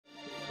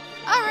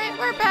Alright,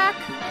 we're back.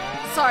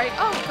 Sorry.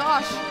 Oh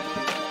gosh.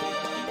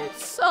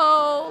 It's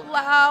so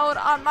loud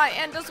on my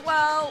end as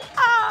well.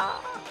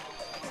 Ah!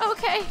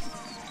 Okay.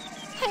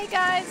 Hey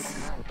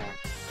guys.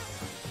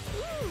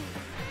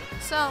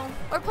 So,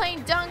 we're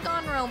playing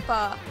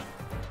Dangonronpa.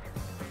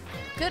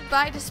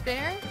 Goodbye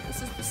Despair.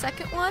 This is the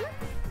second one.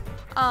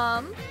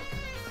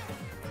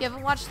 If you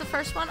haven't watched the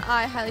first one,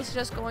 I highly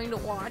suggest going to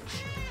watch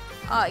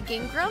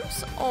Game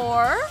Grumps,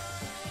 or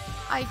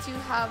I do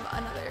have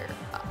another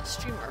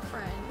streamer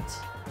friend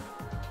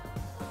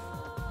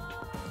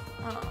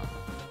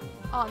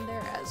on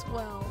there as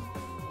well.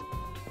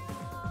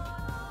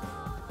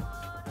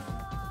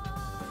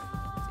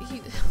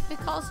 He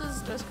calls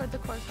his Discord the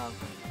course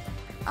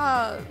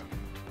of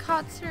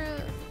Katsu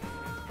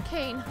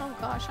Kane. Oh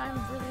gosh, I'm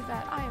really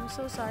bad. I am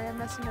so sorry. I'm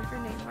messing up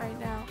your name right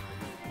now.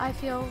 I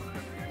feel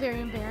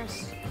very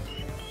embarrassed.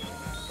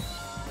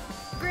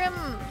 Grim.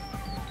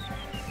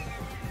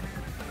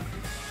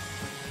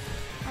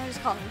 I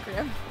just call him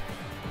Grim.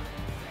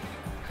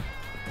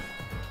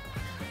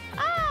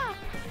 Ah!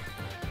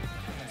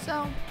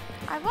 So,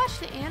 I watched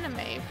the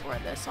anime for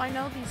this, so I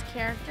know these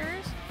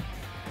characters.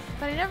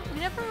 But we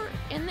never,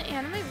 in the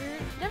anime, we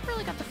never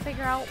really got to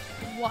figure out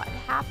what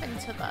happened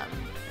to them.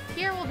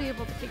 Here we'll be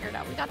able to figure it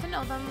out. We got to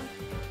know them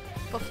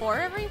before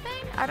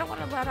everything. I don't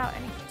want to let out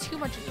too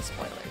much of these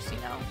spoilers, you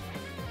know?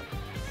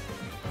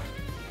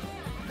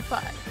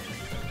 But,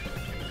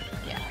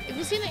 yeah, if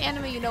you've seen the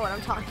anime, you know what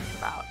I'm talking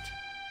about.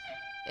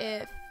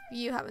 If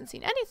you haven't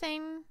seen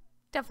anything,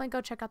 definitely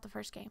go check out the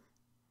first game.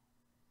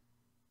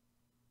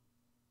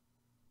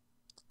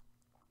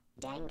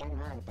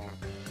 Dangonronpa.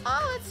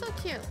 Oh, it's so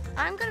cute.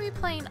 I'm going to be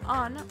playing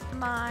on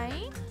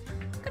my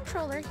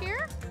controller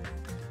here.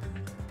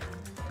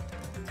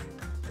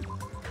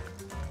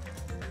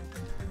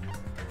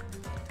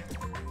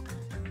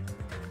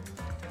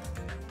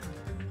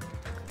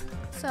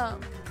 So,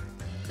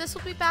 this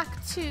will be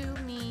back to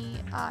me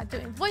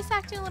doing voice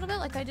acting a little bit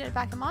like I did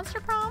back in Monster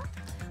Prom.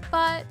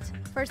 But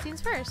first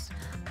things first,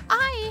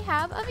 I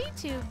have a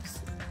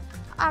VTube's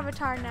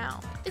avatar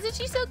now. Isn't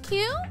she so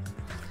cute?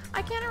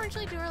 I can't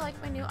originally do her like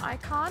my new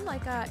icon,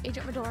 like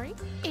Agent Midori.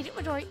 Agent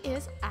Midori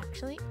is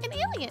actually an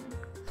alien.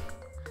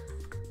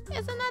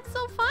 Isn't that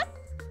so fun?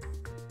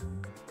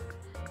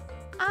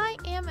 I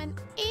am an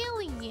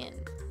alien.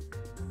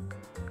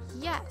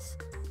 Yes.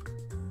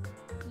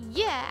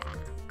 Yeah.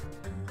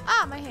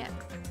 Ah, my hand.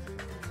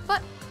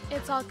 But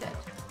it's all good.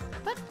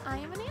 But I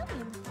am an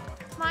alien.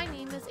 My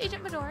name is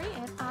Agent Midori,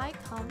 and I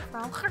come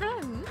from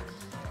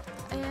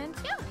and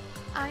yeah,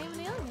 I am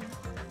an alien.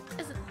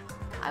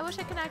 I wish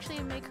I could actually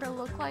make her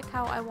look like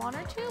how I want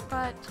her to,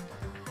 but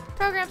the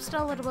program's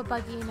still a little bit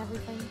buggy and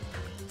everything.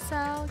 So,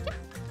 yeah.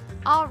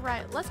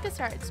 Alright, let's get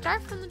started.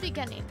 Start from the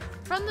beginning.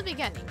 From the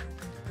beginning.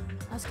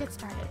 Let's get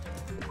started.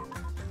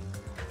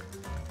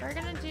 We're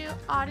gonna do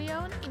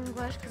audio in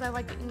English, because I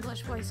like the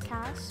English voice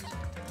cast.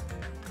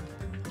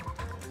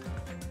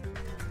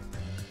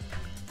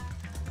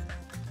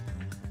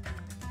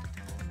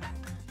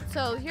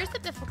 So, here's the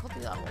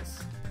difficulty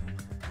levels.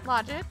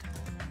 Logic.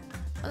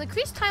 With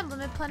increased time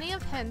limit, plenty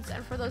of hints,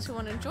 and for those who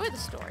want to enjoy the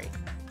story.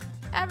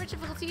 Average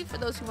difficulty for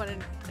those who want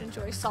to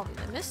enjoy solving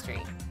the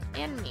mystery.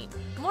 And me.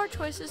 More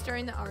choices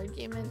during the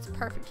arguments.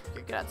 Perfect if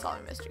you're good at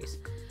solving mysteries.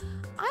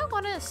 I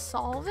want to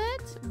solve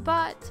it,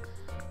 but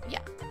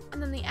yeah.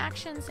 And then the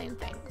action, same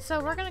thing.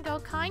 So we're going to go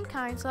kind,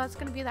 so that's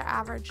going to be their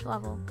average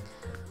level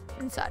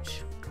and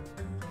such.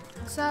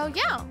 So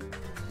yeah.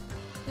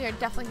 We are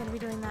definitely going to be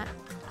doing that.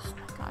 Oh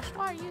my gosh,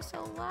 why are you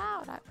so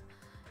loud? I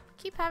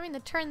keep having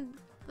to turn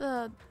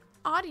the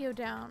audio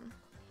down.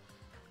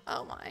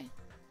 Oh my.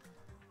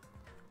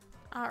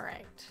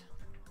 Alright.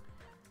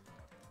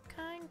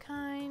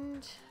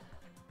 Kind.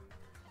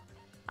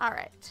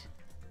 Alright.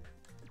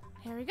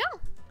 Here we go.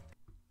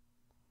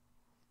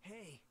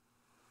 Hey.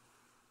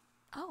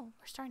 Oh,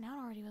 we're starting out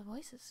already with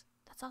voices.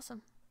 That's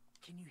awesome.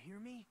 Can you hear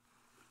me?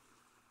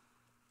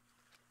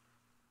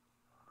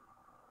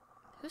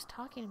 Who's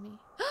talking to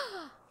me?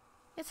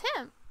 It's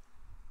him.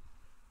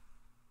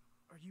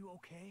 Are you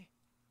okay?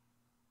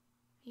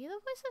 Are you the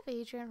voice of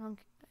Adrian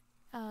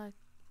from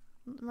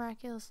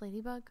Miraculous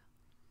Ladybug?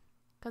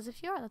 Because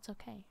if you are, that's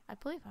okay. I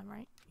believe I'm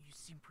right. You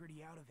seem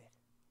pretty out of it.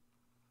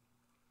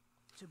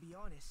 To be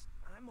honest,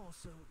 I'm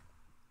also...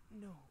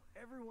 No,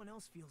 everyone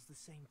else feels the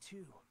same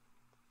too.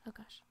 Oh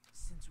gosh.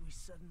 Since we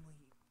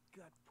suddenly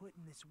got put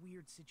in this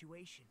weird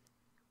situation.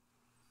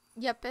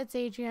 Yep, it's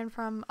Adrian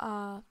from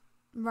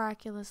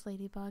Miraculous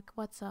Ladybug.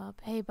 What's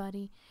up? Hey,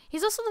 buddy.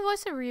 He's also the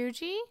voice of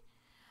Ryuji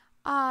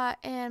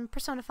in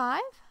Persona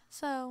 5.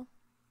 So...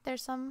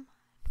 there's some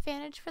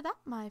fanage for that,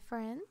 my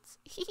friends.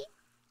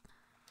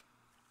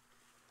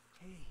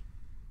 Hey,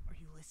 are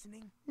you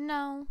listening?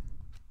 No.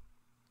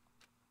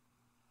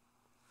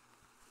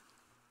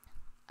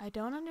 I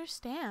don't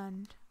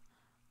understand.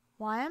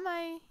 Why am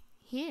I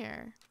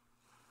here?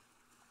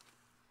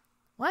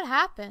 What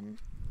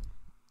happened?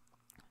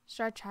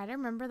 Should I try to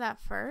remember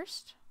that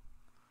first?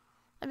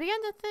 I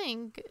began to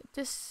think,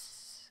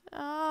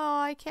 oh,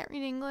 I can't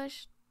read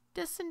English.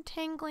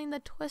 Disentangling the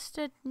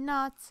twisted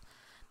knots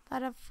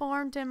that have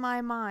formed in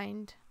my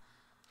mind.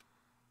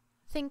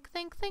 Think,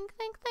 think, think,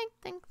 think, think,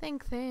 think,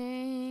 think,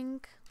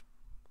 think.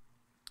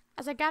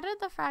 As I gathered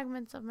the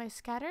fragments of my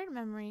scattered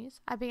memories,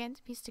 I began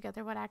to piece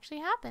together what actually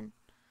happened.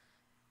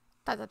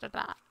 Dot, dot, dot,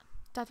 dot,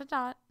 dot, dot,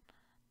 dot.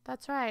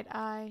 That's right,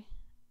 I,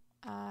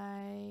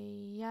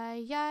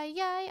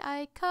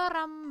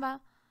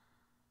 caramba.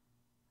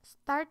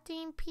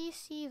 Starting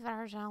PC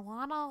version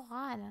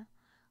 101.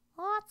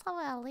 Lots of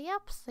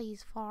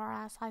ellipses for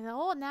us.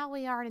 Oh, now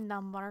we are in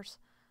numbers.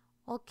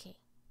 Okay.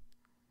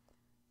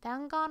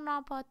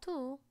 Dangonronpa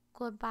 2,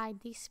 goodbye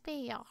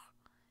despair.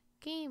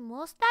 Game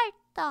will start.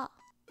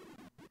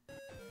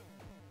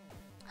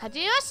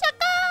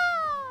 Hajimashika!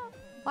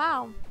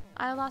 Wow,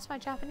 I lost my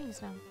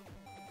Japanese now.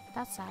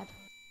 That's sad.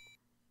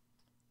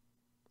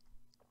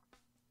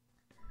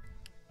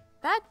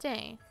 That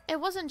day, it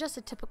wasn't just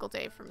a typical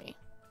day for me.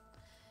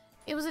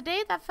 It was a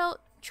day that felt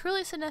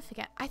truly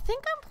significant. I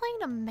think I'm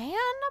playing a man,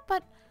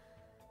 but...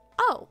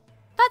 Oh,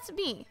 that's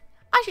me.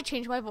 I should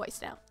change my voice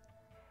now.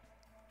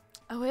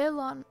 Oh,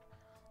 Elon.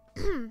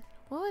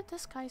 What would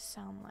this guy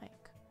sound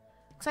like?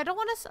 Because I don't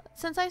want to...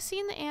 Since I've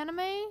seen the anime,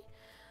 I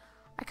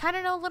kind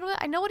of know a little bit.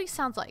 I know what he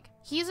sounds like.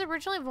 He's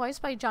originally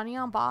voiced by Johnny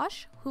on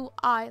Bosch, who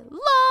I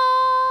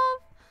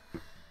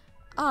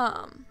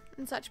love!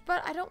 And such.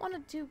 But I don't want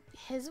to do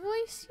his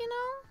voice, you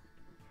know?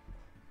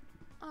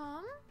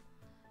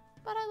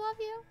 But I love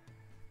you.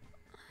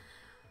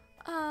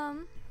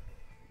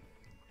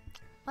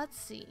 Let's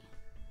see.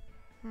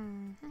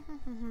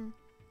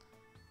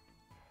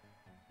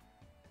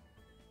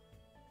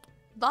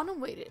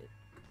 Long-awaited.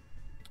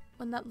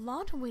 When that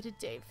long-awaited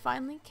day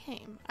finally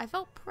came, I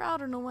felt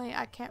proud in a way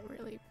I can't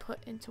really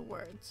put into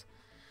words.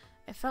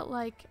 It felt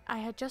like I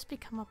had just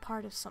become a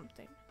part of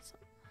something.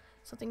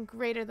 Something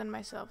greater than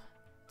myself.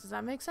 Does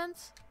that make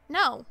sense?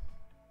 No.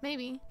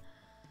 Maybe.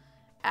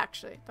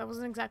 Actually, that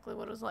wasn't exactly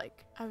what it was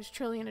like. I was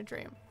truly in a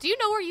dream. Do you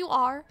know where you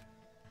are?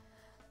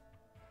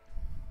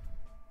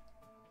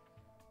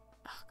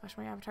 Oh, gosh,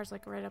 my avatar's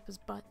like right up his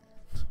butt.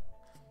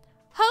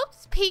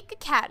 Hope's Peak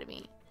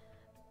Academy.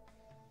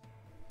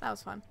 That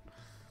was fun.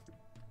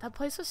 That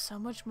place was so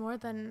much more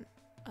than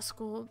a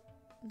school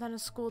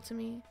to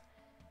me.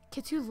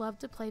 Kids who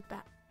loved to play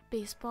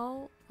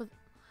baseball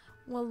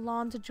will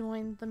long to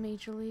join the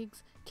major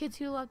leagues. Kids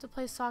who loved to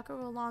play soccer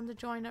will long to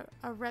join a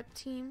rep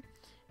team.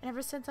 And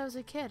ever since I was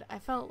a kid, I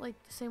felt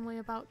like the same way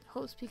about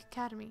Hope's Peak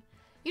Academy.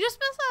 You just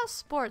miss out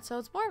sports, so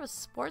it's more of a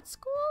sports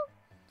school,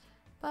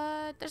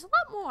 but there's a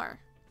lot more.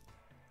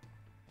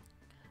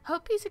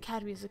 Hope Peak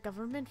Academy is a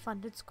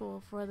government-funded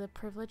school for the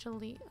privileged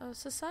elite of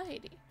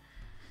society.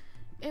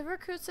 It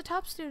recruits the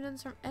top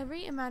students from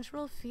every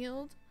imaginable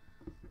field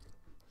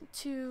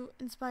to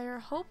inspire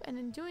hope, and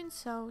in doing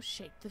so,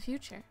 shape the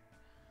future.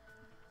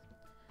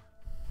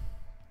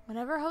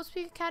 Whenever Hope's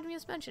Peak Academy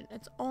is mentioned,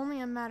 it's only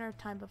a matter of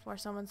time before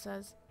someone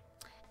says,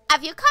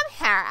 "If you come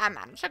here and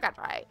manage to get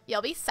right,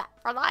 you'll be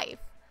set for life."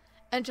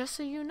 And just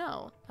so you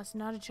know, that's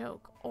not a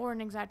joke or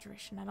an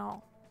exaggeration at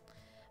all.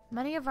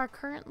 Many of our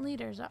current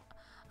leaders of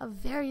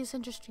various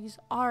industries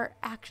are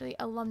actually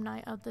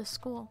alumni of this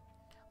school.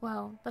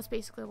 Well, that's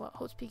basically what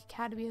Hope's Peak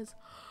Academy is.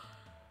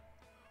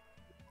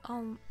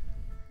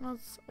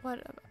 That's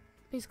what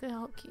basically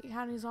Hope Peak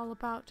Academy is all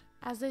about.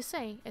 As they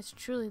say, it's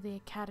truly the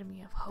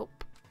Academy of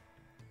Hope.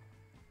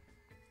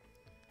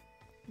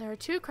 There are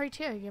 2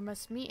 criteria you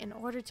must meet in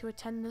order to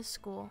attend this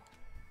school.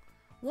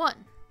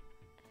 1.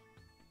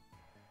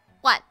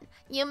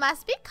 You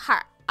must be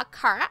a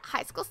current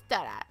high school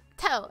student.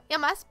 2. You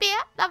must be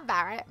the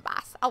very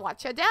best at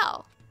what you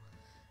do.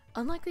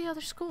 Unlike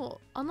other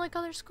schools,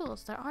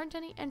 there aren't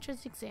any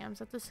entrance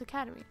exams at this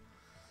academy.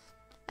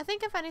 I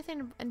think if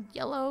anything in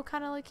yellow,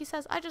 kind of like he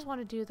says, I just want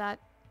to do that,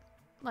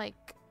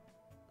 like,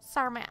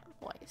 Sarmat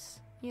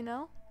voice, you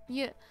know?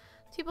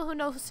 People who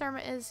know who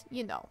Sarmat is,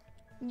 you know.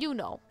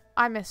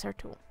 I miss her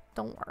too.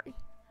 Don't worry.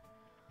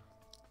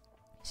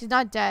 She's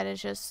not dead,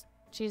 it's just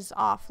she's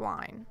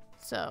offline.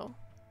 So,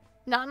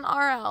 not in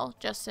RL,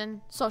 just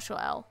in social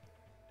L.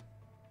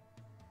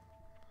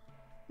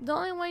 The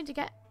only way to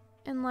get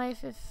in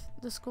life if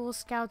the school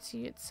scouts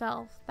you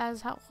itself. That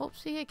is how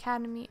Hope's Peak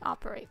Academy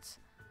operates.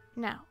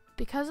 Now,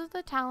 because of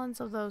the talents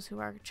of those who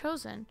are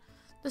chosen,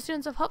 the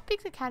students of Hope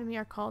Peak Academy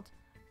are called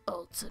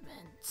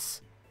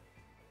Ultimates.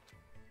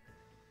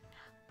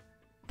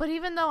 But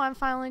even though I'm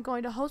finally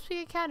going to Hope's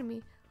Peak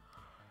Academy,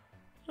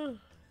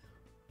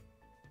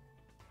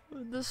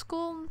 the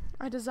school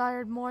I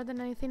desired more than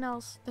anything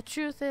else, the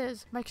truth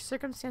is, my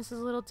circumstances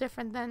are a little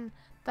different than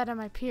that of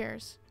my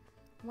peers.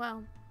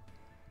 Well,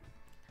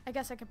 I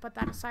guess I can put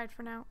that aside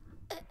for now.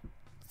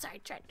 Sorry, I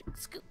tried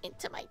to scoot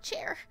into my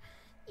chair.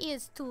 It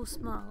is too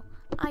small.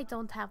 I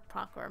don't have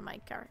proper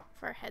mic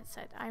for a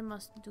headset. I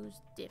must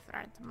use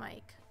different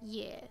mic.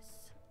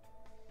 Yes.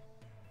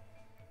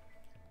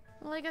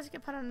 Well, I guess I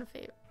can put on a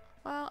favor.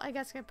 Well, I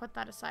guess I can put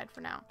that aside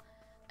for now.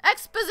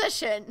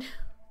 Exposition!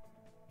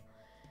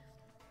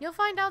 You'll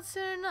find out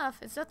soon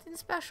enough. It's nothing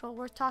special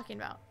worth talking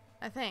about,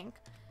 I think.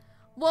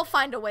 We'll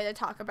find a way to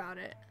talk about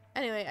it.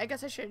 Anyway, I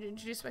guess I should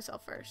introduce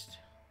myself first.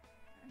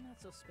 I'm not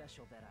so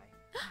special that I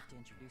have to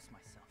introduce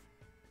myself.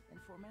 And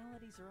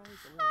formalities are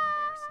always a little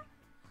embarrassing.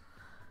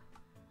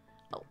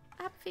 Oh,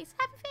 happy face,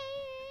 happy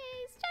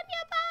face!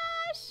 Janya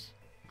Bush!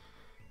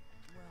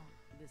 Well,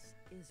 this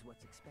is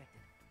what's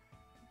expected.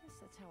 I guess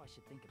that's how I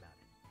should think about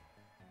it.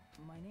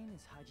 My name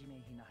is Hajime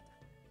Hinata.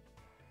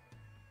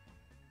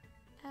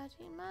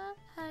 Hajima,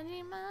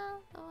 Hajima,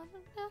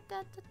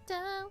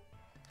 da-da-da-da-da.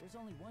 There's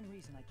only one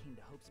reason I came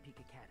to Hope's Peak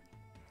Academy.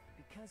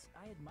 Because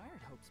I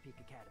admired Hope's Peak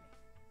Academy.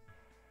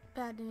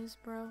 Bad news,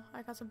 bro.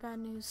 I got some bad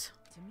news.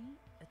 To me,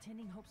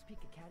 attending Hope's Peak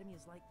Academy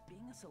is like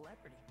being a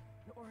celebrity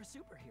or a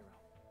superhero.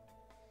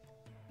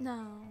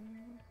 No.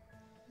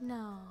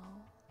 No.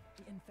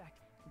 In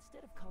fact,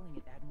 instead of calling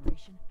it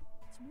admiration,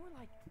 it's more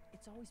like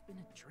it's always been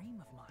a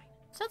dream of mine.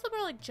 Sounds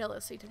more like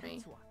jealousy to me.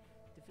 That's why,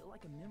 to feel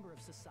like a member of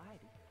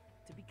society,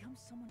 to become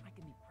someone I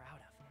can be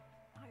proud of.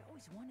 I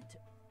always wanted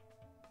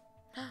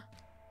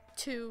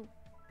to.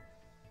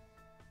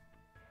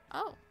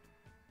 Oh.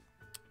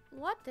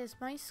 What is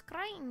my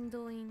screen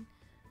doing?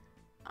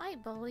 I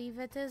believe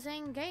it is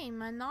in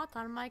game and not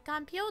on my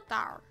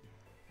computer.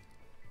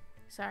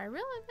 Sorry, I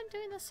really have been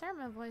doing the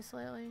sermon voice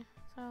lately,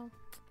 so I'm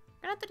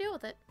gonna have to deal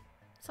with it.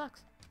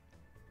 Sucks.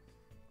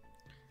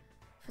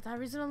 For that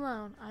reason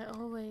alone, I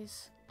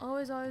always,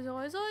 until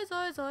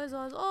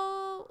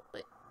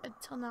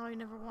now I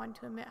never wanted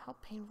to admit how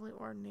painfully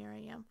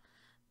ordinary I am.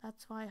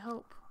 That's why I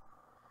hope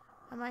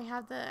I might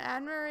have the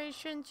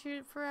admiration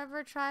to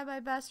forever try my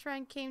best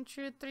friend came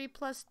true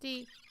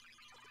 3+D.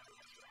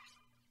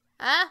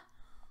 Huh?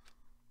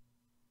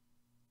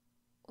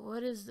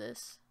 What is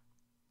this?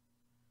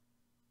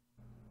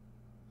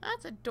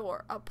 That's a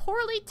door. A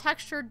poorly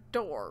textured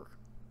door.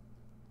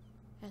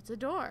 It's a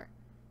door.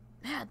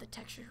 Man, the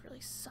textures really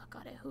suck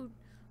on it. Who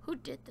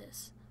did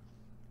this?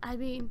 I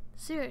mean,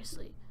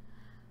 seriously.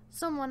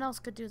 Someone else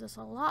could do this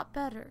a lot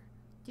better.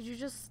 Did you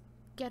just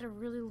get a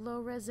really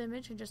low-res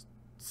image and just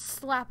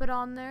slap it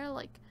on there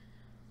like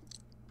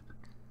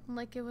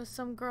it was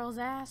some girl's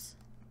ass?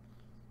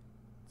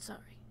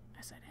 Sorry,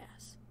 I said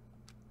ass.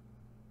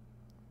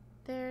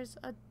 There's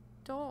a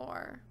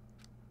door.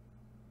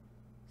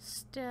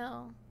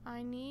 Still,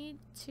 I need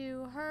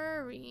to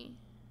hurry.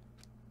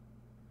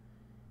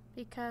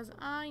 Because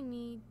I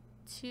need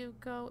to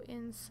go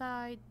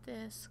inside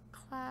this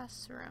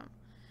classroom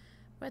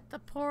with the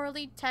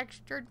poorly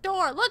textured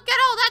door. Look at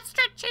all that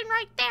stretching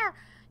right there.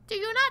 Do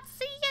you not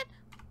see it?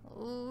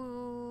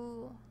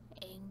 Ooh,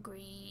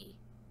 angry,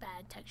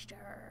 bad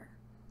texture.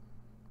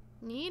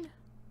 Need?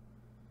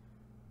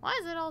 Why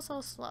is it all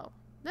so slow?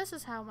 This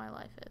is how my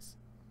life is.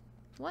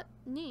 What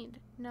need?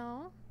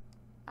 No,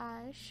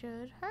 I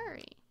should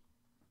hurry.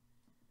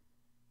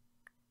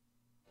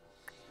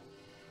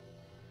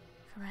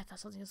 For a minute, I thought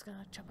something was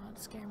gonna jump out and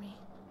scare me.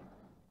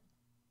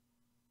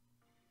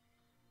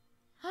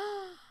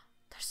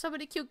 There's so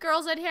many cute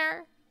girls in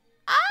here.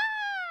 Ah!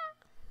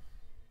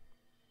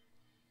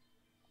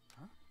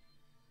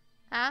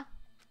 Huh?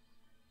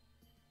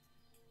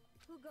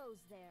 Who goes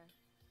there?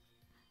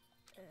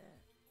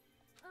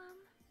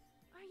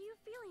 Are you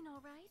feeling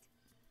all right?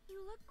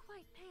 You look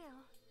quite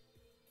pale.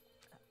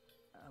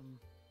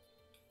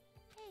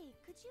 Hey,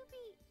 could you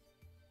be...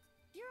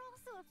 You're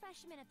also a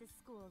freshman at this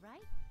school,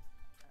 right?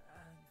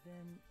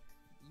 Then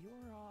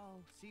you're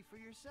all... See for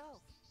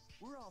yourself.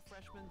 We're all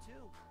freshmen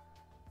too.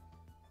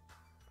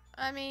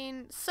 I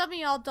mean, some of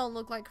y'all don't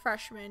look like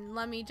freshmen,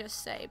 let me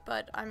just say,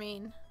 but I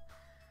mean,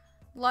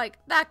 like,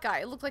 that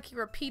guy looked like he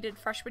repeated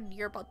freshman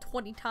year about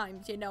 20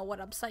 times, you know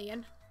what I'm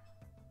saying?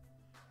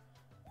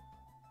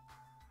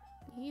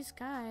 These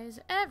guys,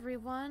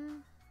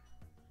 everyone.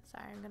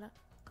 Sorry, I'm gonna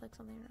click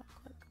something real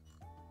quick.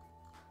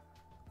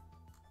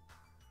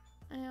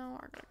 And we're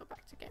gonna go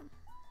back to game.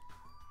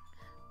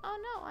 Oh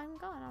no, I'm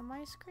gone on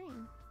my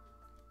screen.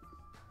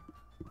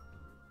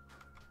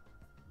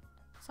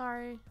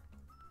 Sorry.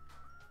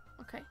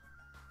 Okay.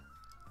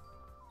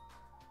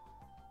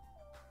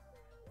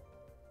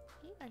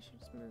 Maybe I should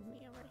just move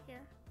me over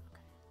here.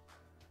 Okay.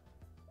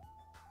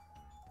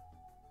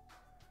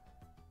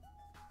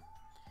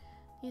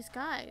 These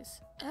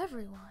guys,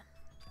 everyone.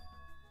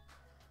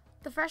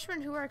 The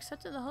freshmen who are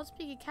accepted to the Hope's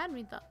Peak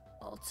Academy, the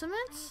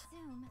Ultimates? I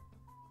assume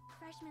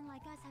freshmen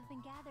like us have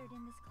been gathered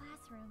in this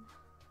classroom.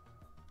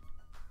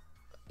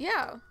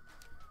 Yeah.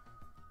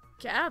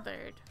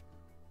 Gathered.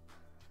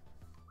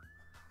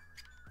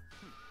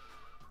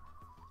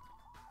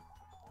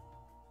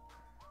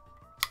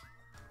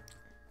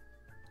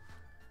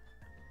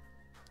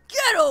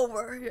 Get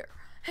over here.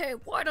 Hey,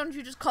 why don't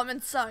you just come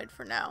inside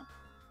for now?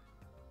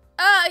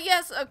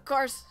 Yes, of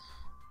course.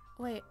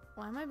 Wait,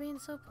 why am I being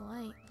so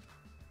polite?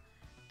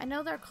 I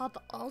know they're called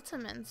the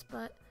Ultimates,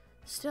 but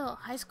still,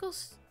 high school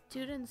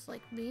students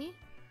like me?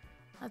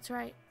 That's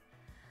right.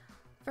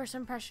 First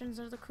impressions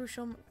are the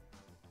crucial...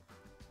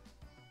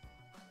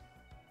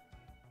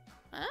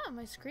 Ah,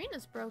 my screen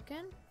is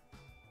broken.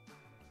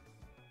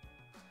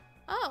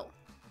 Oh.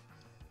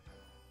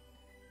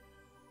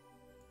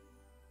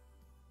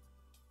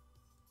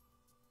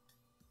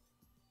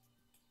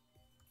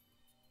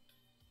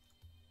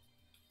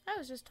 I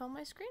was just told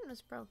my screen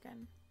was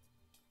broken.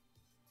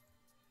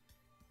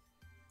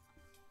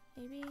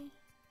 Maybe?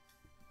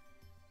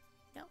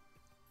 No.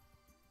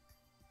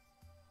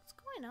 What's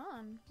going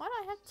on? Why do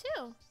I have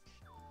two?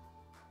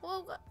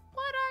 Well, what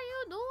are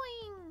you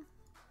doing?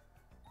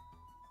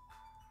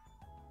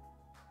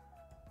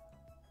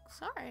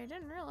 Sorry, I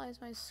didn't realize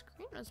my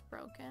screen was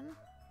broken.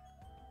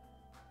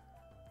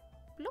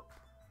 Bloop.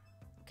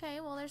 Okay,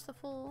 well, there's the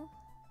full.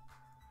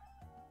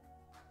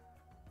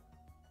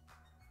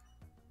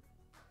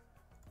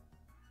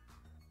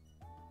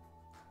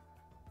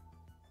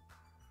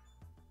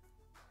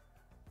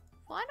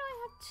 Why do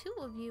I have two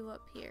of you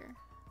up here?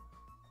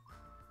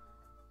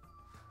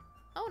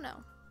 Oh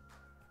no.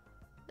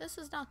 This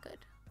is not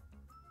good.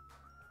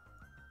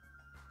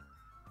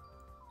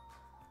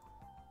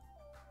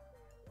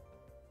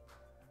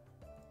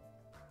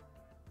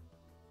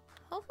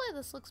 Hopefully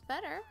this looks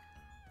better.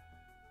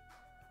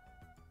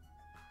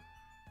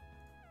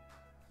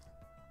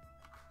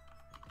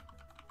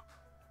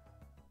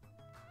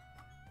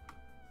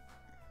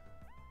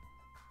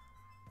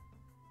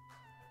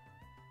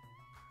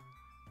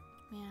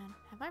 Man,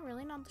 have I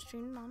really not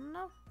streamed long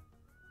enough?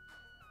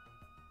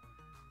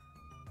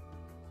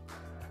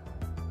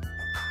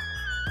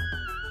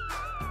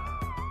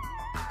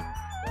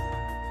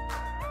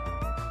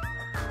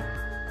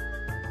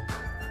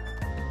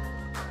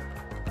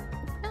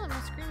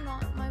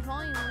 My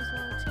volume was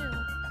low too,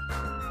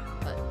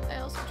 but I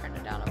also turned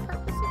it down on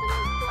purpose because it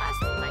was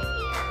blasting my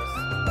ears.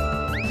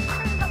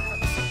 Turn it up for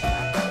the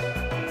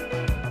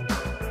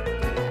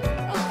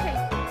okay.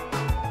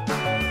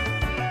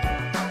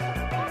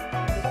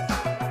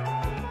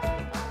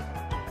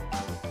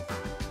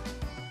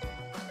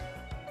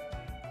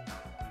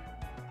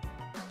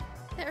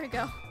 There we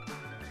go.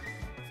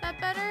 Is that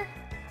better?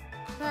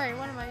 Sorry,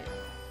 one of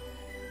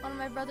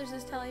my brothers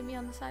is telling me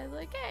on the side,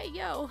 like, hey,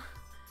 yo.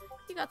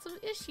 You got some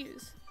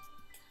issues.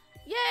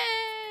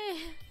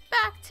 Yay!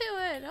 Back to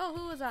it! Oh,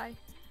 who was I?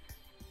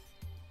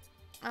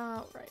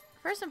 Oh, right.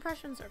 First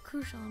impressions are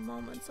crucial in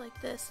moments like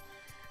this.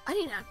 I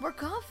need to act more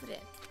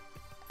confident.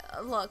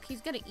 Look, he's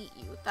gonna eat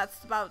you.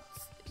 That's about...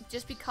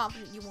 Just be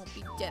confident you won't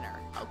be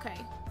dinner,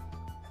 okay?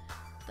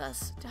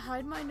 Thus, to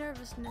hide my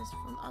nervousness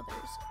from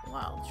others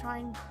while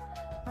trying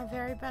my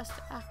very best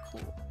to act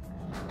cool.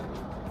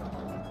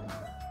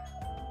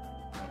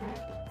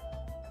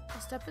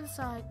 Step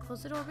inside,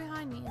 close the door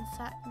behind me, and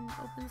sat in an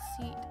open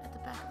seat at the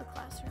back of the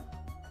classroom.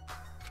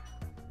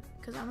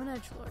 Because I'm an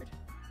edgelord,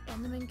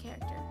 and the main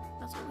character.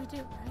 That's what we do,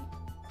 right?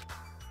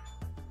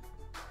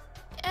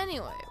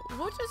 Anyway,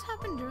 what just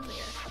happened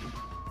earlier?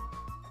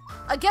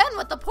 Again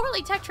with the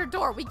poorly textured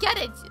door, we get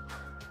it!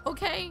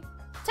 Okay?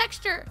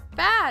 Texture,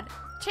 bad!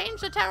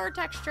 Change the tower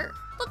texture.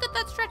 Look at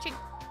that stretching.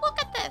 Look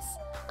at this!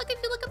 Look, if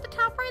you look at the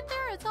top right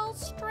there, it's all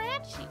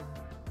stretchy.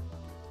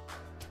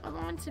 I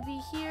wanted to be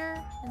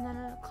here, and then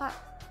a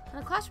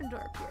classroom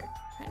door appeared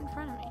right in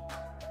front of me,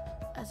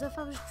 as if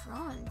I was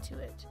drawn to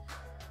it.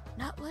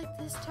 Not like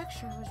this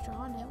texture was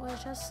drawn, it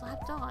was just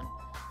slapped on.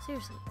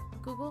 Seriously,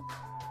 Google.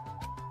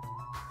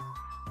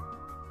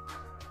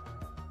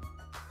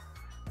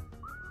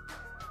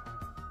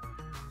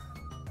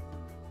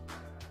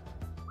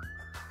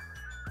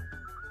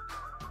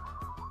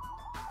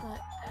 But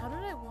how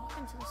did I walk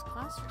into this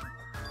classroom?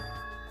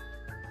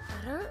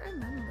 I don't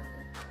remember.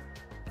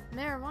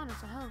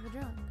 Marijuana's a hell of a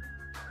drug.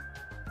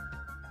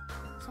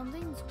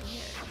 Something's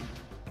weird.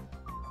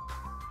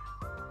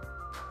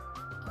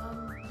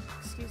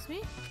 Excuse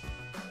me?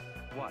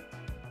 What?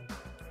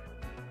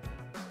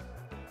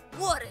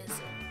 What is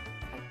it?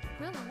 I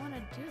really want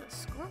to do the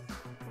scorpion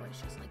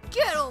voice. She's like,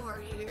 get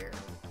over here!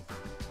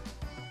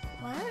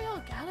 Why are we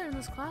all gathered in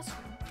this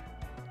classroom?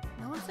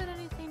 No one said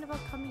anything about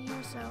coming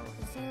here, so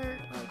is there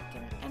like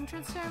an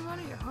entrance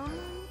ceremony or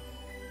homeroom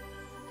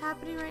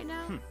happening right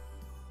now?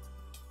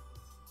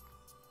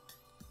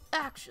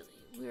 Actually,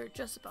 we were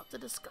just about to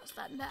discuss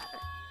that matter.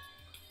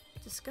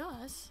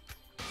 Discuss?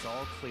 It's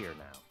all clear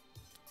now.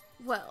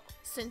 Well,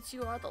 since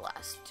you are the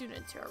last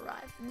student to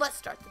arrive, let's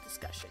start the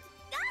discussion.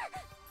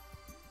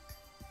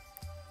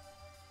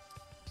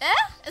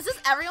 Is this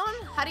everyone?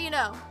 How do you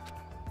know?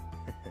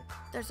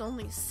 There's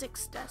only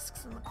 6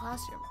 desks in the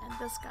classroom, and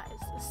this guy is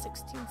the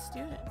 16th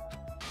student.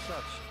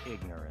 Such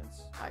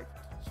ignorance. I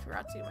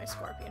forgot to do my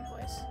scorpion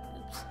voice.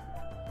 Oops.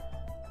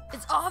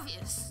 It's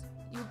obvious.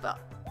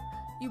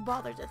 You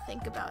bothered to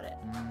think about it.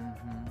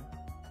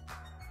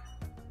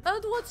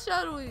 And what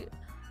shall we?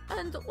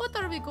 And what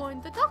are we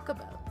going to talk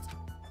about?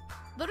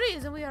 The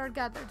reason we are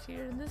gathered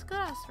here in this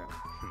classroom.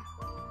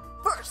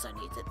 First, I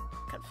need to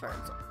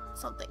confirm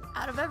something.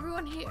 Out of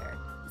everyone here,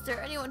 is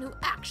there anyone who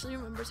actually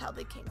remembers how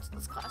they came to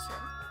this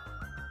classroom?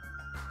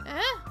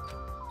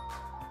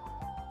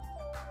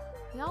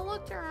 We all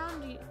looked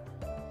around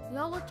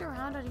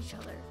at each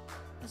other.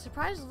 A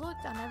surprised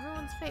look on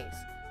everyone's face.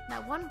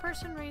 Not one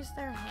person raised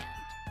their hand.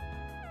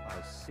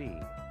 I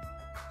see.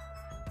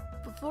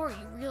 Before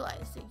you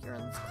realize that you're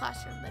in this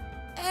classroom, that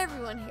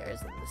everyone here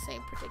is in the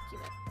same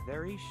predicament.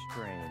 Very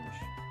strange.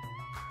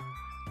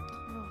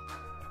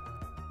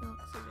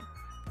 Excuse me.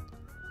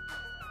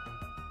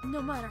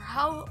 No matter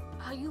how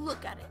you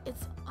look at it,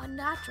 it's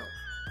unnatural.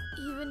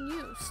 Even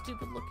you,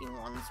 stupid-looking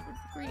ones, would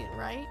agree,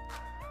 right?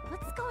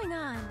 What's going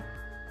on?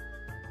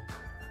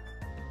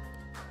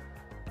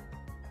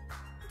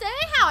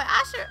 Anyhow,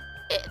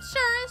 it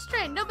sure is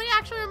strange. Nobody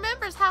actually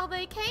remembers how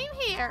they came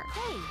here.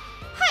 Hey,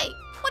 Hey,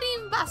 what do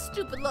you mean by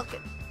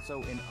stupid-looking?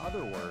 So in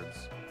other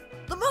words,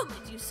 The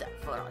moment you set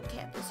foot on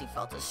campus, you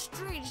felt a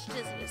strange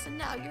dizziness, and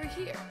now you're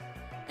here.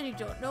 And you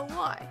don't know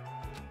why.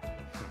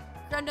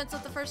 Granddad's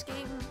of the first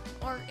game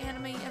or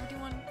anime,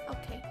 everyone?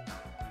 Okay.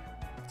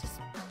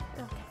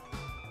 Okay.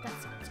 That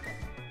sounds good.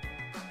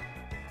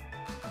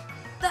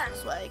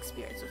 That's what I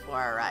experienced before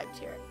I arrived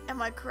here.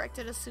 Am I correct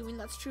in assuming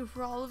that's true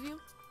for all of you?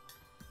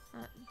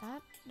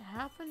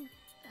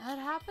 That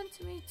happened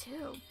to me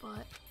too,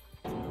 but...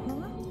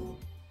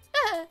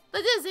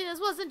 the dizziness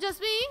wasn't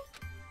just me.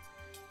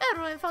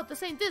 Everyone felt the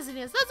same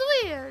dizziness. That's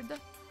weird.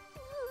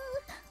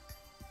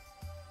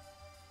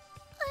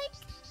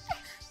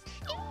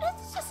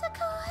 It's just a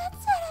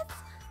coincidence.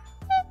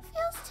 It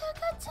feels too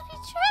good to be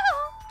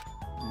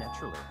true.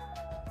 naturally.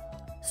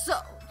 So,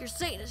 you're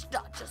saying it's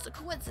not just a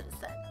coincidence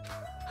then?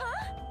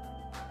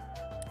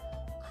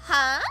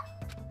 Huh?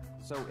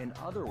 So in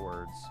other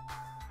words,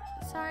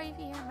 Sorry if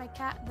you hear my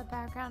cat in the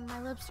background.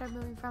 My lips are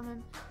moving from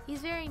him.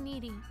 He's very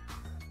needy.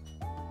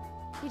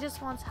 He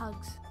just wants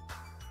hugs.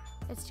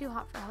 It's too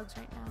hot for hugs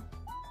right now.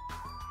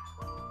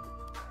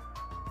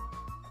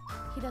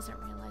 He doesn't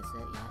realize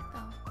it yet,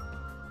 though.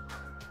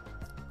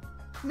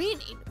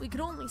 Meaning, we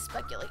can only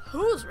speculate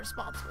who's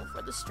responsible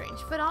for the strange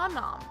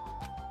phenomenon.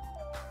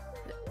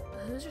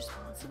 Who's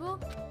responsible?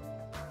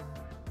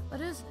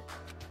 What is it?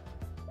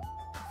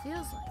 It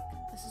feels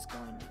like this is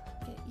going to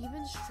get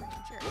even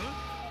stranger.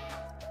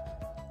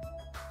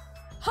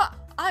 Ha!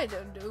 I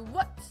don't know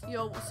what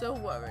you're so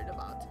worried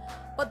about,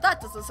 but that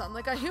doesn't sound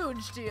like a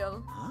huge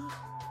deal. huh?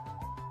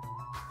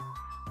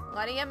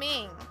 What do you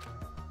mean?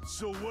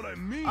 So what I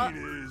mean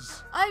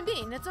is... I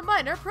mean, it's a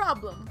minor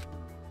problem.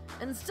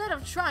 Instead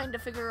of trying to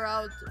figure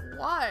out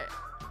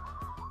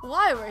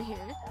why we're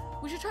here,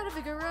 we should try to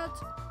figure out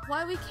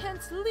why we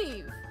can't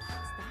leave.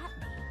 what's that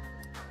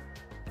mean?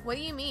 What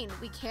do you mean,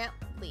 we can't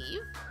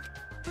leave?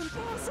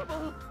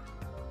 Impossible!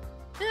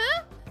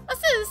 Huh?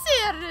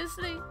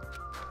 Seriously?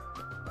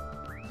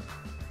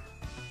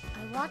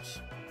 I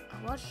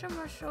watched him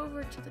rush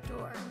over to the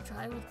door and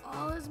try with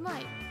all his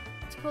might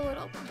to pull it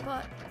open,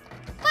 but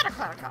clatter,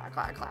 clatter, clatter,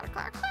 clatter, clatter,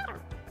 clatter, clatter.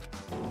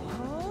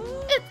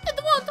 It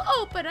won't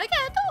open. I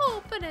can't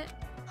open it.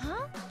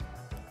 Huh?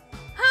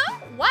 Huh?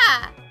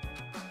 Why?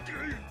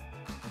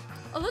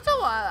 A little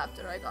while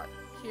after I got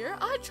here,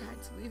 I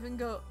tried to leave and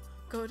go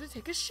to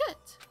take a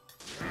shit,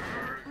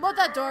 but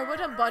that door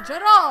wouldn't budge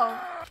at all.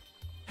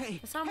 Hey,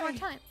 It's not more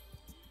time.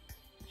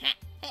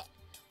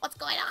 What's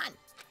going on?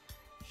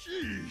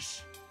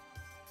 Sheesh.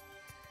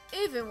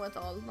 Even with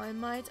all my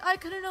might, I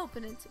couldn't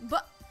open it.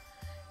 But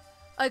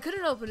I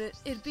couldn't open it.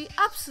 It'd be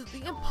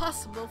absolutely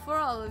impossible for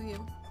all of you.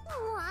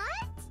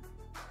 What?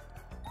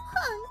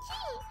 Oh,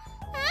 gee.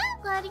 Huh?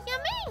 What do you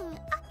mean?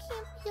 I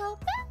can't be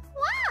open?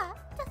 Why?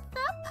 That's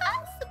not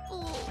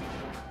possible.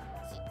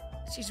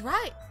 She's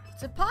right.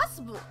 It's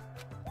impossible.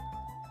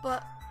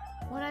 But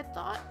when I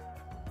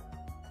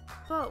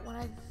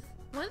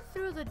went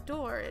through the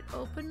door, it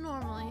opened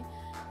normally.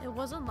 It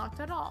wasn't locked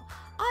at all.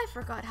 I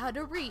forgot how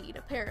to read,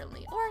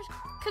 apparently, or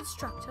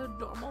construct a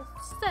normal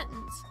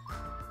sentence.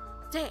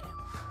 Damn.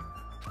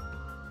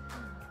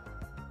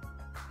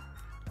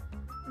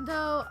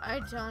 Though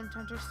I don't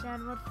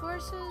understand what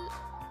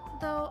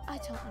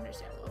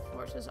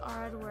forces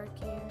are at work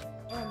here.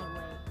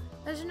 Anyway,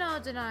 There's no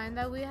denying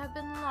that we have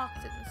been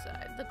locked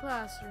inside the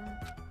classroom.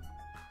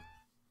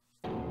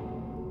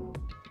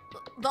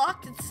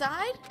 Locked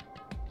inside?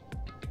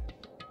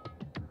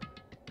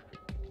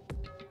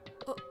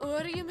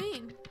 What do you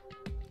mean?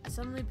 I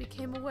suddenly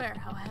became aware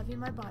how heavy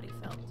my body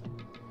felt.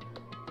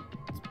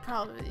 It's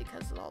probably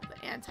because of all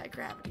the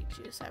anti-gravity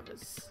juice I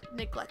was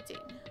neglecting,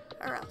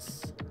 or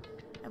else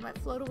I might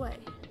float away.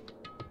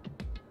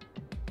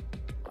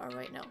 Or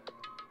wait, no.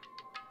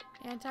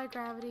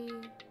 Anti-gravity...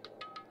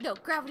 No,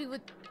 gravity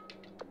would...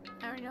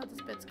 I already know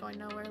this bit's going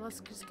nowhere.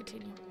 Let's just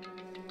continue.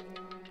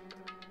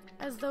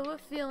 As though a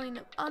feeling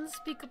of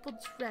unspeakable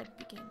dread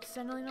began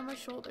settling on my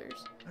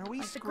shoulders. Are we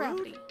like the screwed?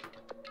 gravity.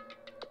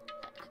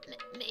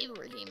 Maybe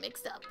we're getting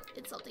mixed up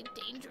in something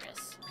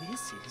dangerous.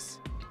 This is...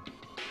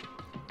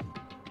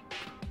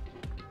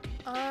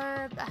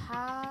 Or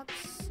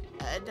perhaps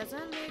it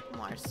doesn't make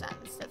more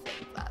sense to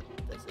think that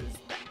this is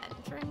the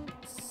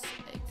entrance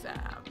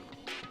exam.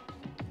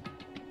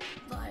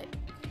 Like,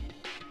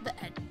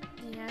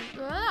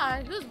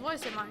 whose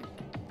voice am I?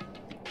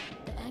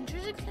 The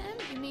entrance exam?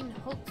 You mean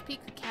Holt's Peak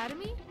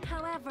Academy?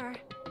 however,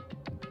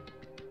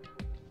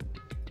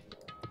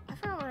 I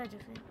forgot what I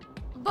did for you.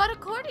 But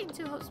according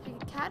to Holt's Peak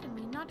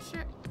Academy, not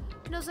sure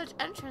no such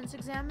entrance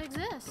exam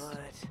exists.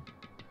 But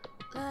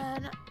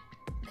Then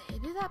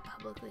maybe that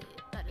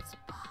it's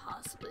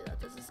possibly that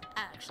this is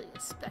actually a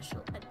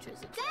special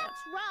entrance exam.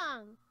 that's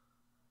wrong.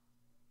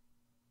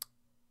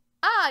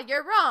 Ah,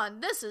 you're wrong.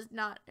 This is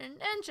not an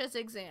entrance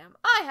exam.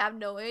 I have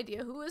no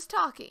idea who is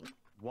talking.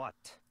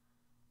 What?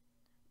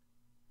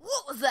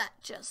 that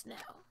just now?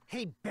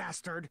 Hey,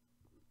 bastard.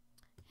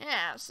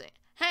 Yeah, see.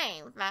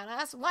 Hey,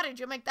 badass, why did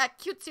you make that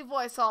cutesy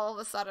voice all of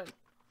a sudden?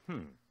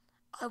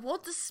 I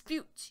won't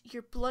dispute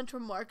your blunt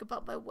remark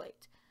about my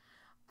weight,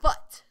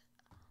 but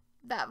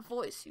that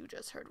voice you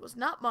just heard was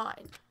not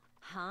mine.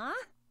 Huh?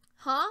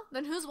 Huh?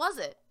 Then whose was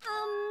it?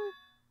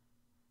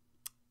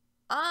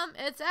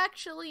 It's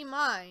actually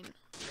mine.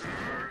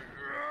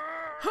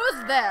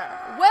 Who's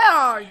there? Where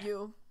are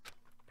you?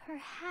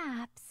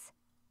 Perhaps.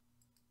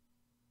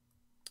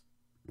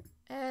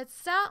 I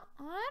don't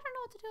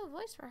know what to do a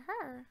voice for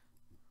her.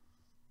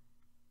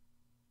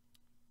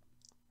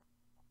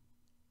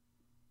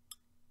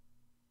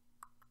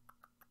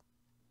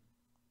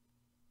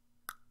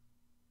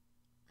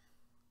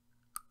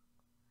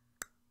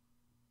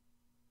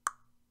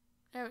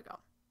 There we go.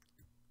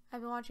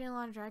 I've been watching a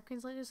lot of drag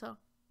queens lately, so.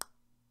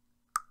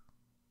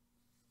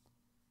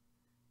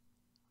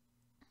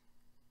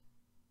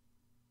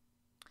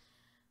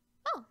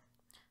 Oh.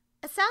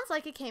 It sounds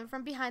like it came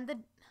from behind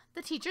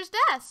the teacher's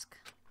desk.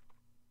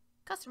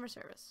 Customer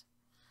service.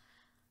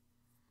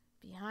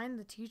 Behind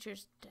the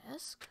teacher's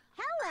desk?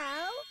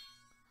 Hello.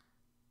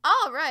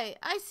 All right.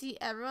 I see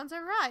everyone's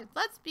arrived.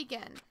 Let's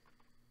begin.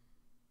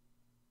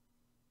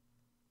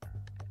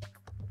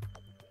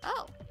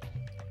 Oh.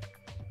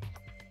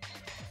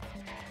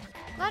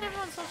 Glad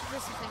everyone's social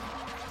distancing.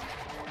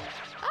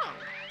 Oh.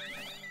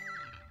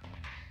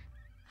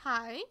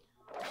 Hi.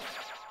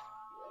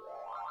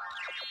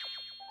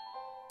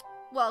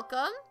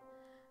 Welcome.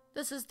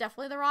 This is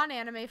definitely the wrong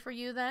anime for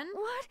you then.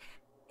 What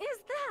is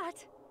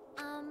that?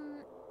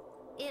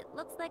 It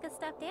looks like a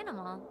stuffed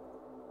animal.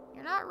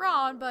 You're not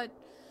wrong, but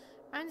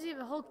reminds me of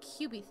the whole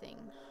cubey thing.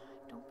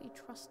 Don't be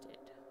trusted.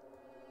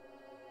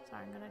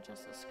 Sorry, I'm gonna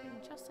adjust the screen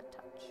just a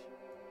touch.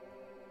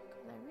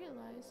 Because I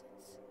realize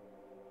it's...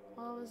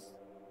 While I was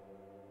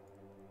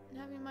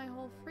having my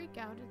whole freak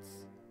out,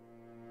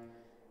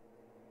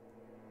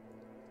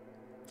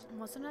 it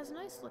wasn't as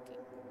nice looking.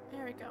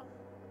 There we go.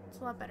 It's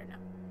a lot better now.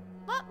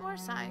 A lot more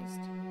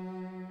sized.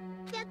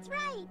 That's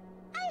right.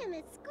 I am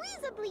a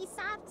squeezably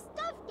soft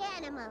stuffed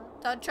animal.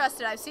 Don't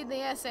trust it. I've seen the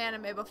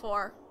anime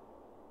before.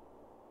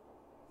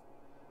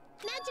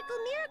 Magical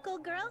miracle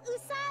girl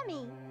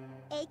Usami,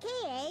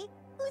 aka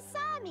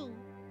Usami.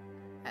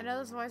 I know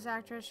this voice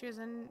actress. She was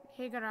in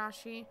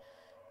Higurashi.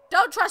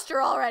 Don't trust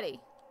her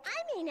already.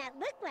 I may not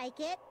look like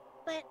it,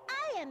 but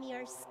I am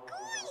your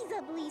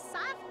squeezably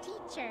soft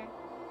teacher.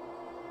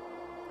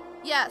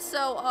 Yeah,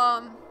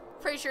 so,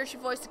 pretty sure she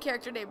voiced a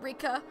character named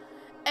Rika,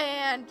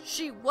 and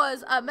she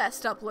was a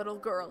messed up little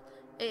girl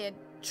in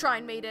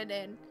Shrine Maiden,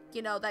 and,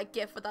 you know, that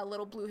gif with that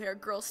little blue-haired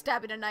girl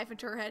stabbing a knife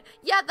into her head.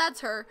 Yeah, that's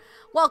her.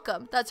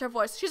 Welcome. That's her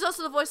voice. She's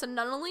also the voice of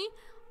Nunnally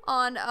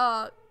on,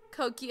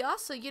 Kokia,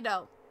 so, you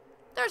know,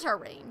 there's her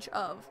range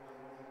of,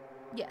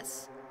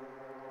 yes.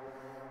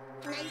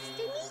 Nice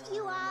to meet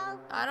you all.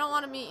 I don't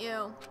want to meet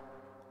you.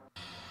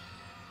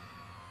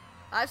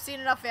 I've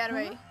seen enough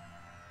anime.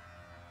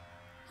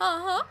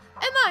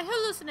 Am I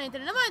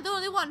hallucinating? Am I the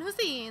only one who's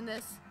seeing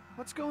this?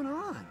 What's going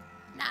on?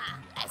 Nah,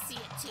 I see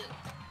it too.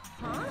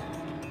 Huh?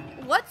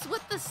 What's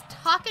with this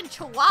talking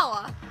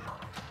chihuahua?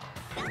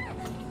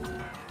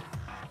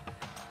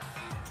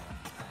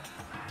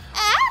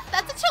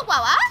 That's a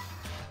chihuahua?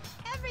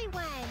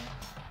 Everyone.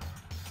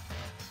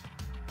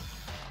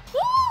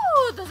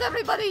 Ooh, does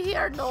everybody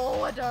here know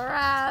what a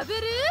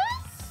rabbit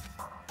is?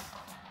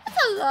 It's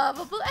a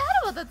lovable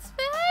animal that's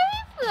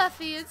very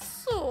fluffy and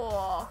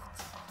soft.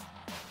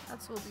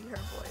 That will be her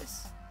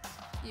voice.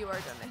 You are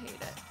gonna hate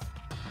it.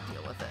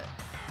 Deal with it.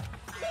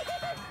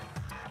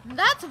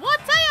 That's what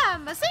I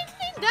am! A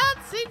singing,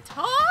 dancing,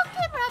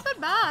 talking rabbit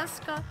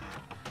mask.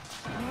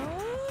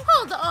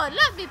 Hold on,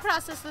 let me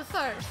process this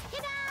first.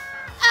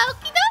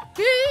 Okie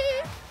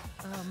dokie!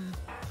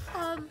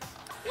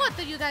 What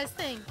do you guys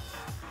think?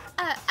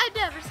 I've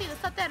never seen a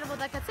stuffed animal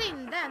that can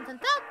sing, dance, and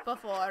talk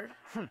before.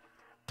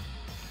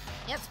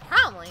 It's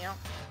probably,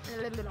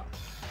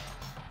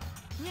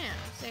 yeah,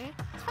 see?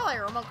 It's probably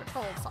a remote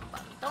control or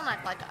something. Don't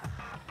act like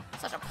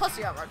such a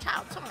pussy over a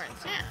child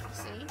tolerance, yeah,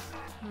 see?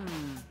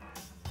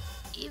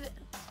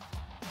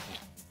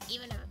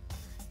 Even if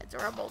it's a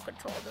remote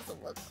control, it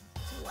doesn't look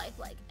too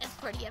lifelike. It's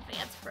pretty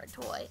advanced for a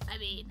toy. I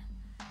mean,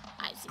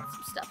 I've seen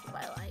some stuff in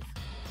my life.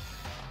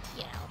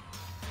 You know.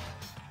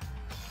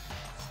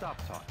 Stop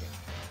talking.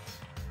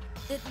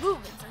 Its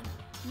movements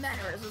and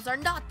mannerisms are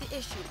not the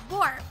issue.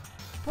 More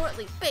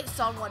importantly, based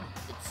on what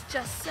it's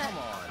just said, Come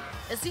on.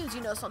 it seems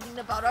you know something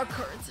about our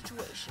current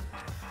situation.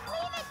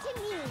 Leave it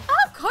to me.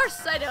 Of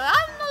course I do.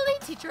 I'm the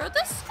lead teacher of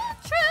the school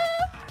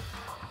trip.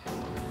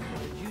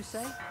 What did you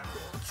say?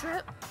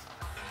 Trip.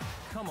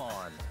 Come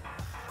on.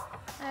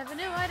 I have a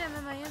new item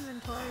in my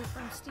inventory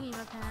from Steam,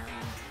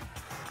 apparently.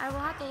 I will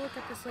have to look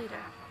at this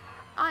later.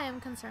 I am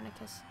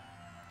Concernicus.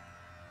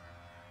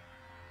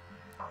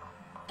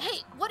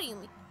 Hey, what do you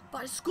mean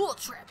by school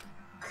trip?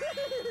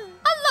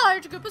 A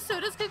large group of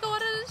students can go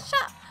on a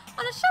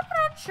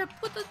chaperone trip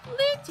with the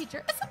lead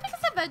teacher. It's the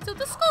biggest event of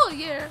the school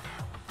year.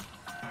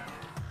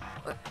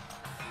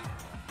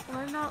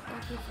 We're not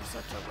looking for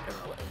such a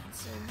literal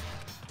answer.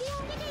 The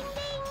only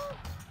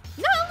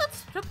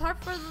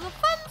depart for the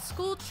fun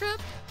school trip.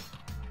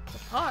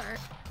 Depart?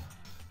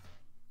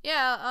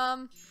 Yeah,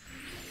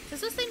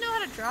 does this thing know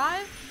how to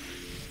drive?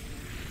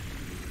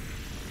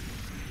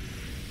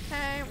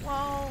 Okay,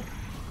 well,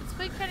 this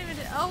big can't even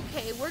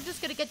okay, we're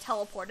just gonna get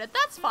teleported.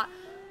 That's fine.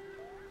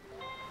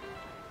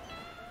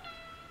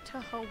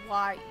 To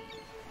Hawaii.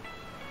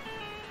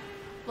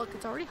 Look,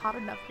 it's already hot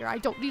enough here. I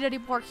don't need any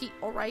more heat,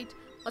 alright?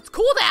 Let's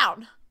cool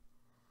down!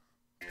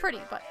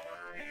 Pretty, but...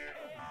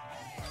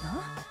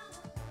 Huh?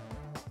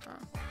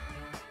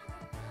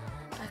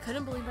 I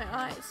couldn't believe my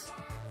eyes.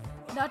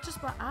 Not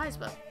just my eyes,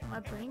 but my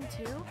brain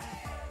too.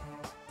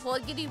 Well,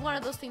 you need one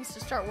of those things to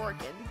start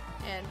working.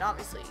 And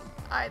obviously,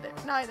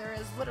 neither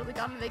has literally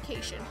gone on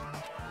vacation.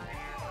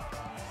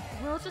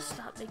 We'll just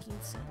stop making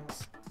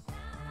sense.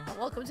 Well,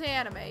 welcome to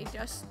anime.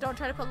 Just don't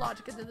try to put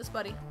logic into this,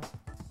 buddy.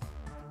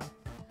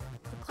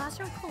 The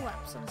classroom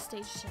collapsed on a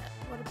stage set.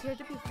 What appeared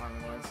to be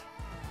formed was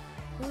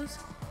blue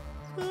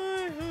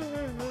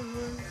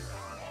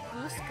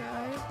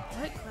sky,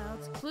 white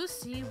clouds, blue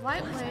sea,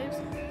 white waves.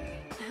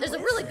 There's a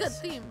really good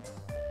theme.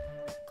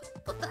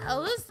 What the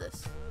hell is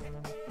this?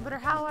 No matter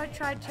how I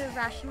tried to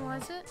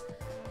rationalize it,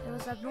 it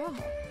was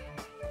abnormal.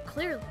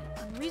 Clearly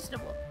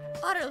unreasonable.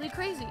 Utterly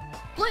crazy.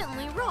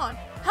 Blatantly wrong.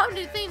 How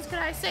many things can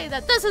I say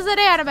that this is an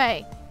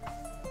anime?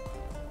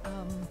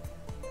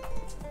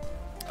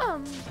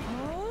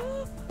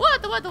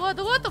 What?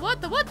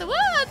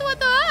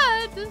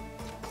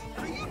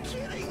 Are you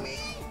kidding me?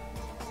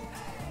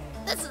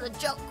 This is a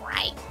joke,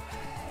 right?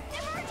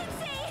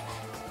 Emergency!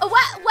 Where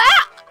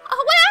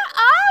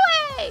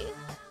are we?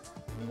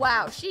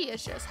 Wow, she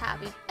is just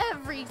having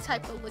every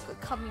type of liquid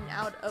coming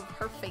out of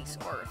her face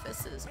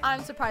orifices.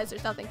 I'm surprised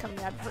there's nothing coming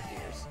out of her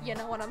ears. You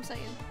know what I'm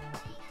saying?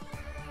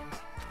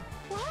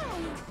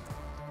 Whoa!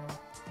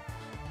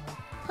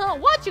 Huh,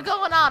 what you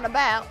going on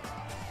about?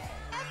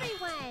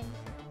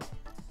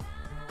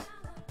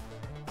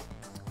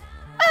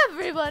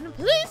 Everyone,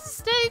 please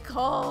stay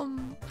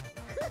calm.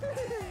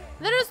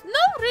 There is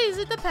no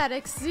reason to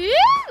panic. See?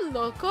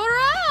 Look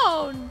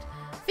around.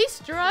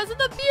 Feast your eyes on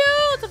the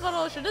beautiful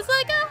ocean. It's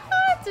like a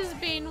heart is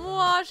being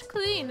washed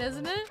clean,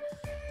 isn't it?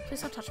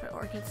 Please don't touch my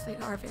organs. They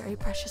are very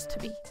precious to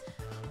me.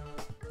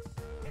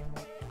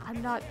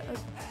 I'm not a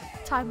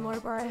Time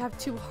Lord where I have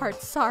two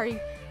hearts.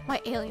 Sorry.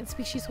 My alien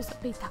species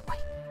wasn't made that way.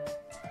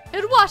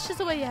 It washes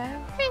away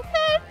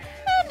everything,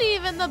 and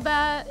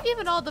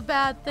even all the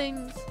bad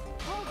things.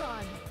 Hold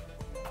on.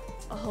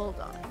 Hold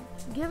on.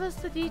 Give us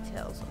the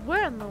details.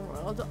 Where in the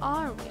world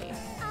are we?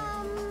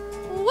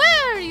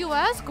 Where, you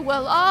ask?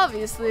 Well,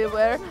 obviously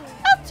where.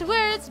 Out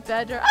where it's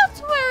better.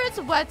 Out where it's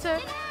wetter.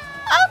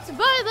 Out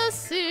by the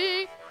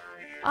sea.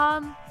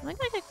 Am I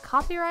gonna get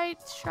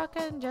copyright struck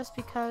in just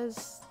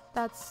because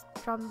that's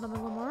from the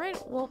Midori?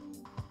 We'll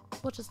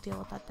just deal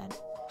with that then.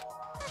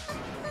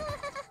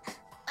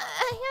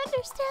 I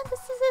understand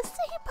this is a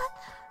sea, but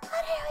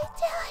what are we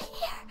doing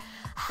here?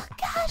 Oh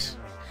gosh.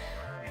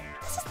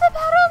 This is the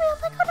battlefield.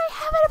 Look what I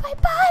have in my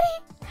body.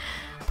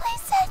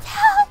 Please send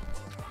help.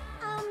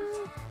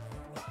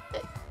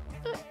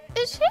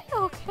 Is she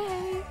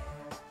okay?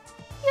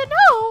 You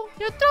know,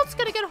 your throat's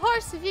gonna get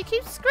hoarse if you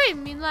keep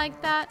screaming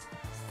like that.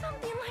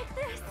 Something like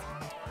this.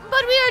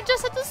 But we are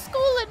just at the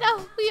school and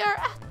now we are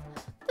at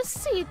the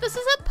sea. This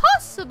is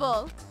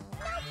impossible.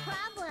 No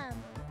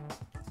problem.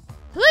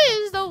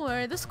 Please don't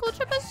worry. The school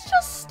trip has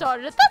just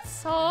started.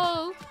 That's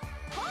all.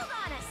 Hold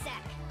on a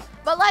sec.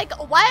 But like,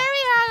 why are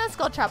we here on a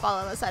school trip all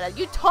of a sudden?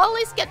 You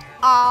totally skipped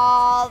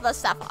all the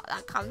stuff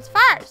that comes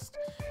first.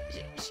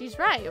 She's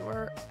right.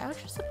 We're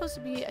actually supposed to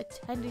be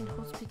attending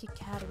Hope's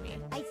Academy.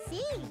 I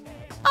see.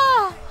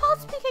 Oh,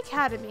 Hope's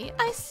Academy.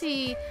 I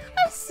see.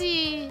 I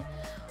see.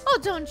 Oh,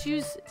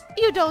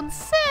 you don't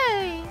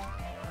say.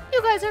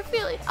 You guys are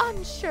feeling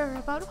unsure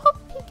about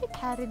Hope's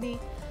Academy.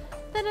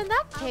 Then in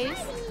that case,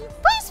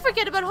 please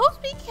forget about Hope's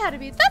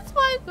Academy. That's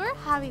why we're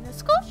having a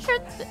school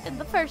trip in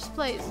the first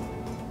place.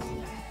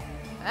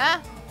 Huh?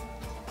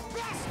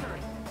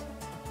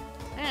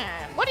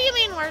 What do you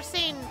mean we're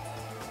seeing?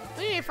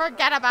 We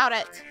forget about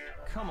it.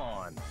 Come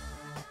on.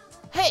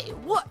 Hey,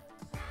 what?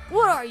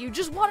 What are you?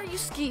 What are you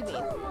scheming?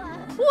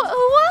 What?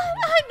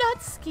 I'm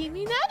not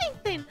scheming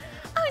anything.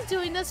 I'm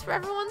doing this for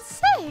everyone's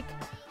sake.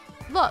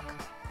 Look,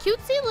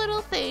 cutesy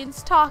little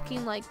things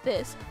talking like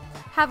this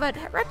have a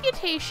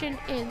reputation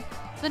in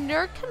the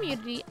nerd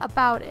community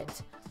about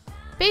it.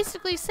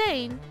 Basically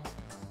saying,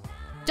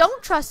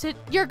 don't trust it,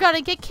 you're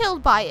gonna get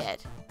killed by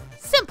it.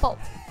 Simple.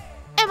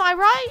 Am I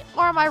right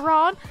or am I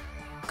wrong?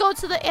 Go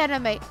to the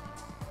anime.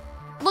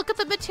 Look at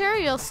the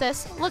material,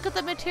 sis. Look at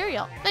the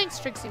material. Thanks,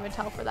 Trixie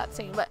Mattel, for that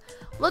scene, but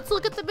let's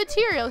look at the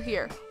material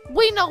here.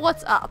 We know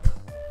what's up.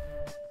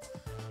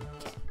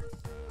 Okay.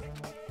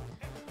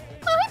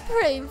 I'm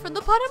praying from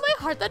the bottom of my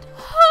heart that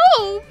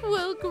hope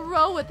will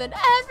grow within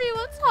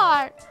everyone's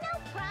heart. No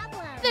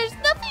problem. There's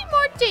nothing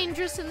more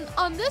dangerous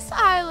on this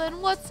island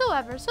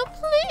whatsoever, so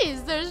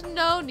please, there's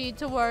no need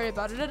to worry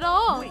about it at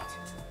all. Wait.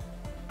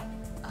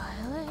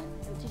 Island?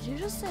 Did you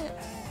just say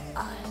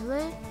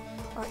island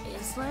or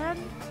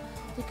island?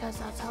 because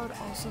that's how it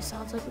also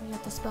sounds like when you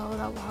have to spell it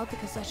out loud,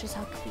 because that's just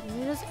how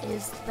convenient it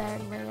is their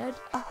land.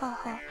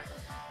 Okay,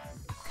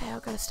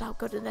 I've got to stop,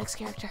 go to the next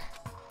character.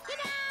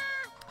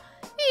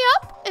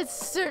 Yep, it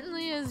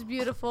certainly is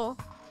beautiful.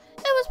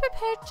 It was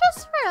prepared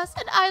just for us,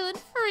 an island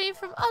free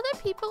from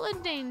other people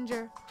in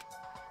danger.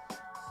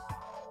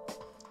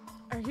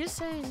 Are you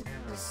saying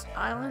this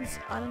island's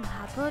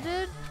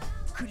uninhabited?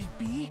 Could it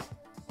be?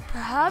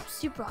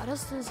 Perhaps you brought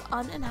us to this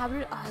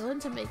uninhabited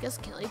island to make us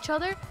kill each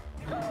other?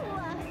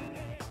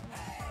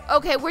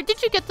 Okay, where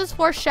did you get this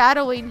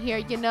foreshadowing here,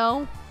 you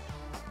know?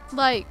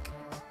 Like,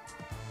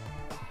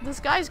 this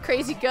guy's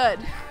crazy good.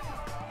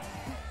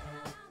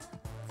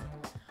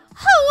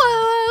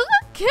 Oh,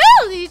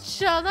 kill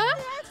each other?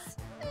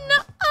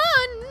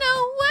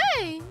 No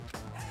way!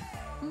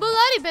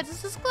 Bloody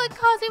businesses like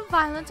causing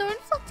violence or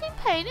inflicting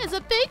pain is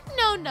a big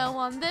no-no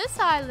on this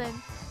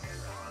island.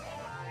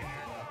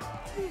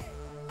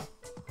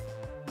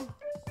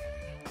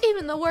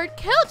 Even the word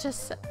kill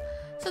just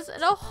says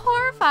it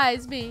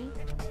horrifies me.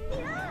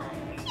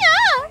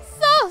 Yeah,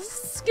 so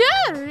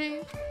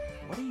scary.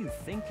 What are you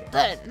thinking?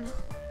 Then,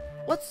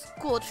 what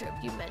school trip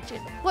you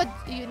mentioned? What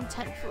do you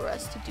intend for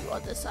us to do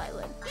on this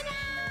island?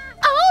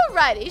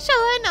 Alrighty, shall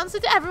I announce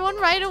it to everyone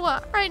right now?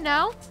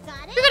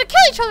 Got it? We're gonna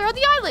kill each other on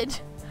the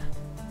island!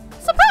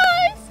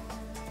 Surprise!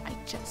 I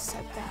just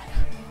said that.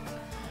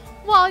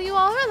 While you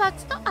all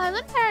relax in the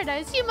island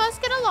paradise, you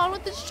must get along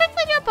with and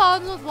strengthen your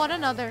bonds with one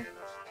another.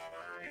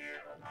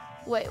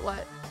 Wait,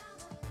 what?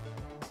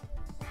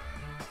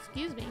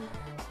 Excuse me.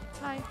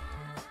 Hi.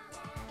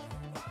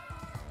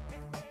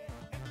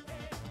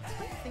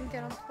 I think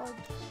get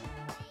unplugged.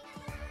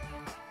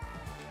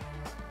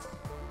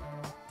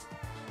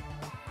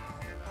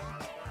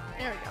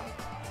 There we go.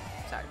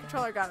 Sorry,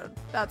 controller got it.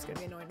 That's gonna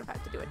be annoying if I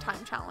have to do a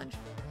time challenge.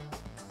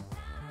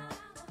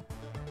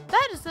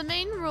 That is the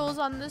main rules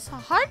on this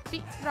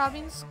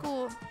heartbeat-throbbing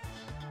school.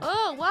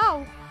 Oh,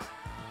 wow.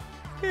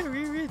 Can't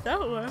reread that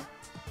one.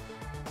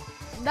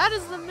 That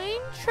is the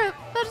main trip.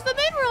 That is the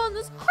main rule on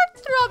this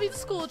heart-throbbing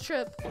school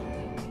trip.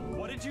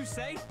 What did you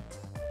say?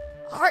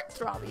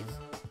 Heart-throbbing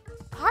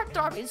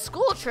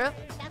school trip.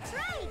 That's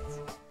right.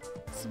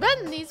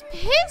 Spend these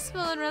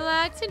peaceful and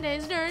relaxing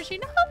days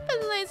nourishing hope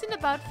and lazing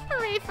about,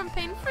 free from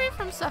pain, free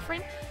from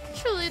suffering.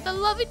 Truly, the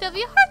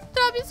lovey-dovey,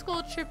 heart-throbbing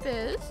school trip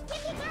is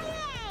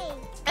Yippee-ki-yay!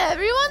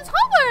 everyone's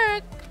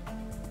homework.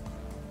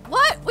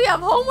 What? We have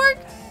homework?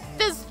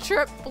 This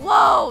trip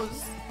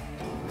blows.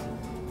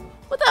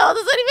 What the hell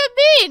does that even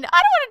mean?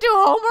 I don't want to do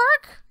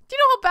homework. Do you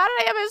know how bad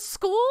I am at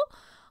school?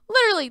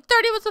 Literally,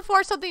 30 minutes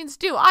before something's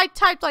due, I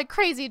typed like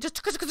crazy. And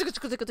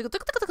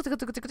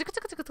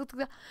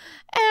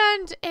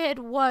it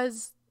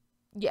was,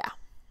 yeah,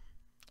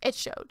 it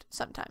showed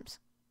sometimes.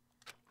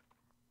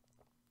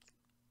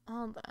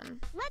 Well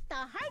then. Let the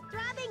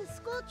heart-throbbing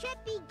school trip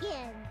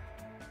begin.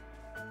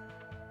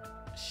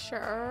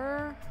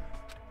 Sure.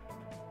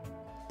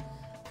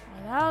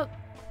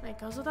 It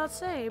goes without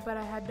saying, but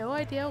I had no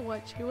idea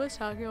what she was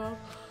talking about.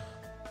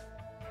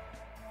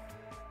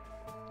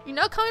 You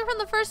know, coming from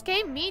the first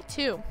game, me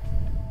too.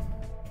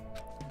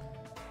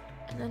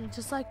 And then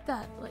just like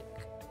that, like,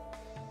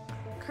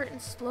 curtain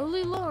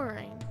slowly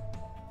lowering.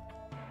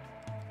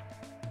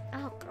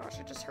 Oh gosh,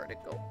 I just heard it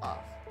go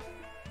off.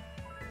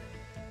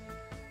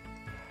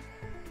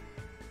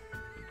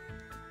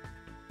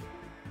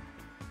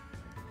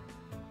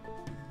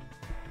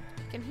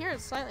 You can hear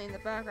it slightly in the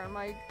background.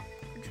 My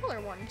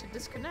controller wanted to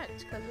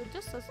disconnect because it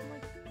just doesn't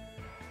like.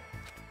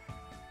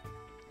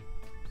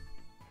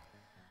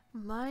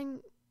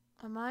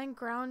 A mind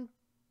ground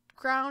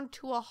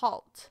to a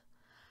halt.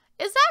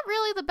 Is that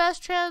really the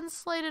best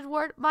translated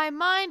word? My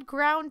mind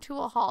ground to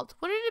a halt.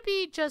 Wouldn't it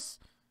be just,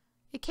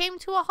 it came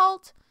to a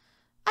halt?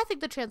 I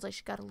think the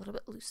translation got a little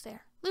bit loose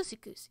there.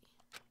 Loosey-goosey.